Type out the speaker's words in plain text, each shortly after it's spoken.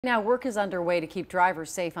Now, work is underway to keep drivers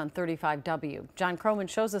safe on 35W. John Croman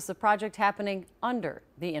shows us the project happening under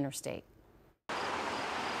the interstate.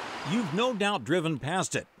 You've no doubt driven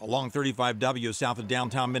past it along 35W south of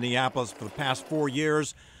downtown Minneapolis for the past 4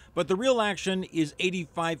 years, but the real action is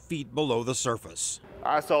 85 feet below the surface.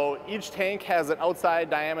 So each tank has an outside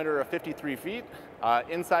diameter of 53 feet,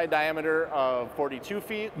 inside diameter of 42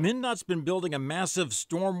 feet. MnDOT's been building a massive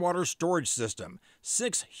stormwater storage system,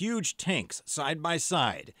 6 huge tanks side by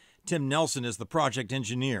side. Tim Nelson is the project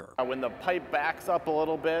engineer. When the pipe backs up a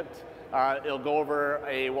little bit, it'll go over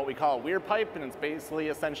what we call a weir pipe, and it's basically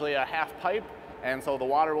essentially a half pipe. And so the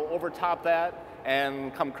water will overtop that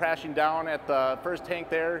and come crashing down at the first tank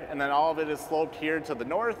there, and then all of it is sloped here to the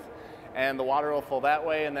north, and the water will flow that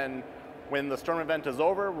way, and then when the storm event is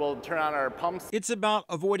over, we'll turn on our pumps. It's about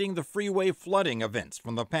avoiding the freeway flooding events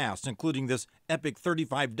from the past, including this epic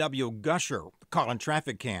 35W gusher caught on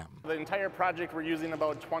traffic cam. The entire project, we're using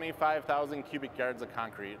about 25,000 cubic yards of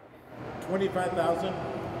concrete. 25,000?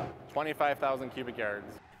 25,000 cubic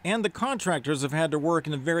yards. And the contractors have had to work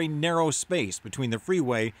in a very narrow space between the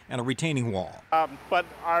freeway and a retaining wall. But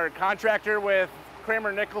our contractor with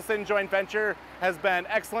Kramer Nicholson joint venture has been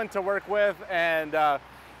excellent to work with and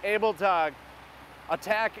able to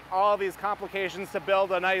attack all of these complications to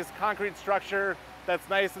build a nice concrete structure that's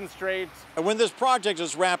nice and straight. When this project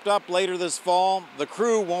is wrapped up later this fall, the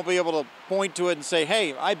crew won't be able to point to it and say,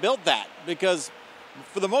 hey, I built that, because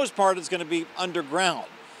for the most part it's going to be underground.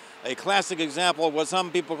 A classic example of what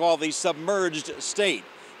some people call the submerged state.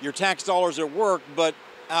 Your tax dollars at work, but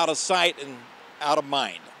out of sight and out of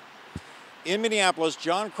mind. In Minneapolis,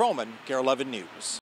 John Croman, KARE 11 News.